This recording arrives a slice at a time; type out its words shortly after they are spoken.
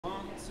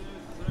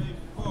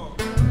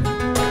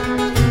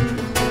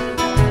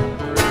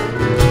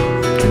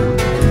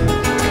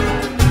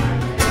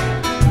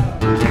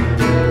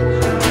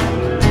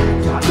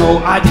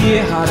no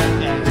idea how to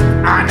act.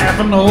 I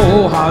never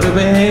know how to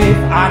behave.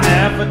 I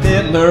never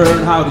did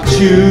learn how to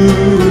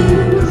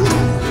choose.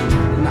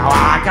 Now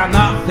I got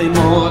nothing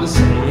more to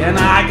say, and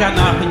I got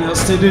nothing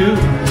else to do.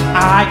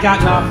 I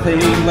got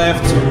nothing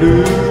left to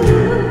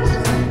lose.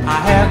 I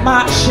had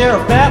my share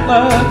of bad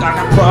luck, I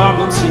got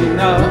problems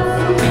enough.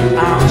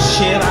 I'm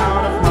shit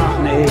out of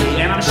money,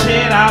 and I'm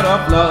shit out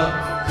of love.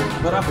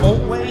 But I've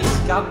always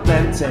got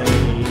plenty.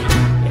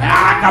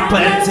 Yeah, I got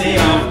plenty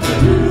of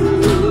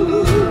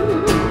food.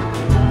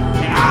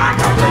 Yeah, I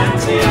got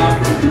plenty of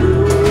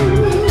food.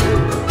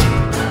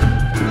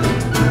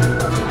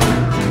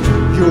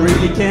 You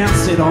really can't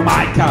sit on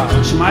my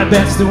couch. My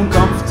bed's too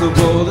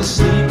uncomfortable to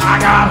sleep. I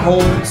got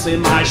holes in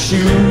my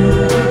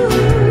shoes.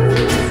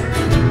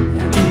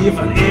 And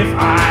even if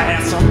I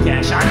had some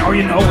cash, I know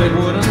you know it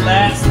wouldn't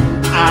last.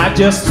 I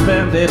just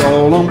spend it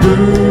all on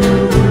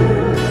booze.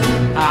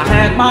 I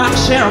had my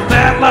share of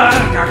bad luck,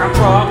 I got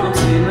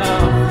problems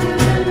enough.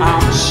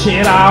 I'm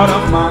shit out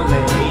of money,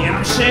 and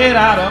I'm shit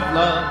out of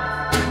love.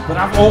 But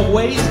I've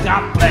always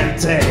got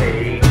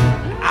plenty.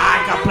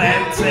 I got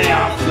plenty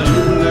of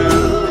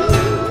food.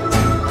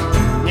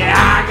 Yeah,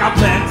 I got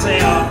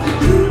plenty of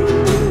food.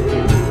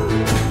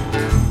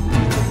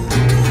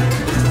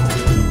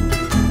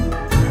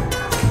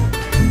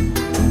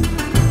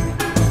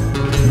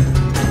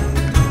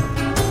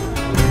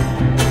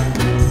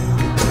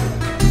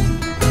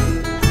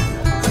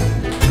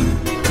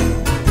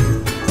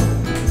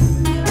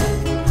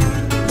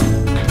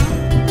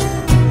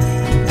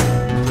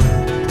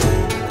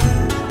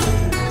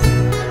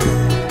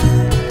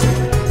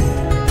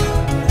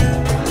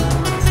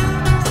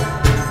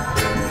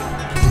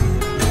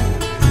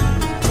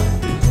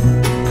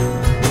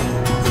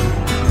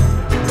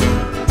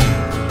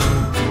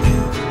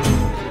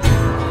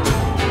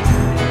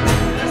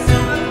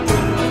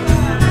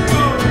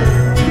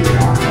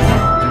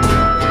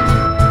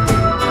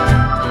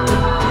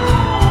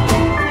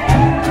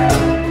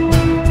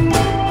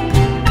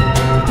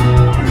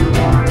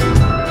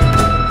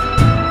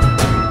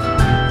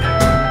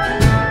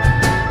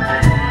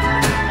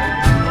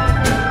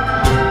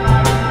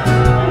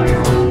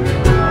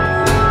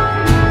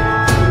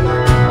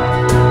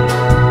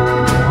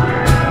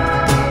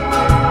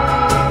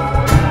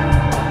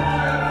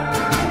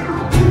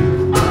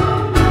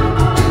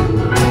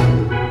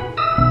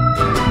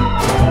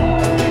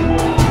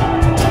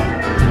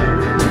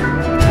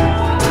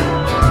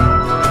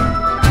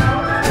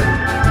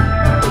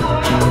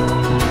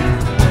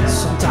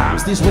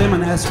 These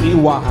women ask me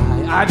why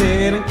I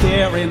didn't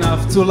care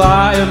enough to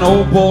lie, and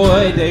oh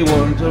boy, they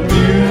weren't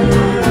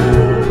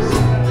amused.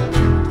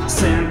 I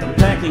sent them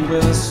packing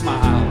with a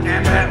smile,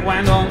 and that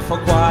went on for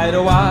quite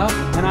a while,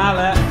 and I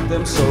left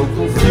them so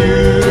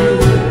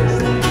confused.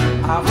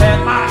 I've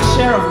had my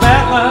share of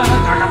bad luck,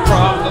 I got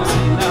problems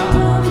enough.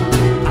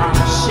 I'm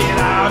shit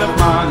out of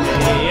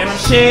money, and I'm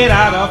shit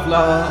out of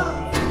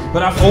love.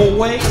 But I've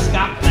always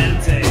got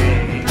plenty.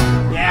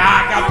 Yeah,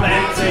 I got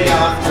plenty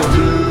of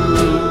food.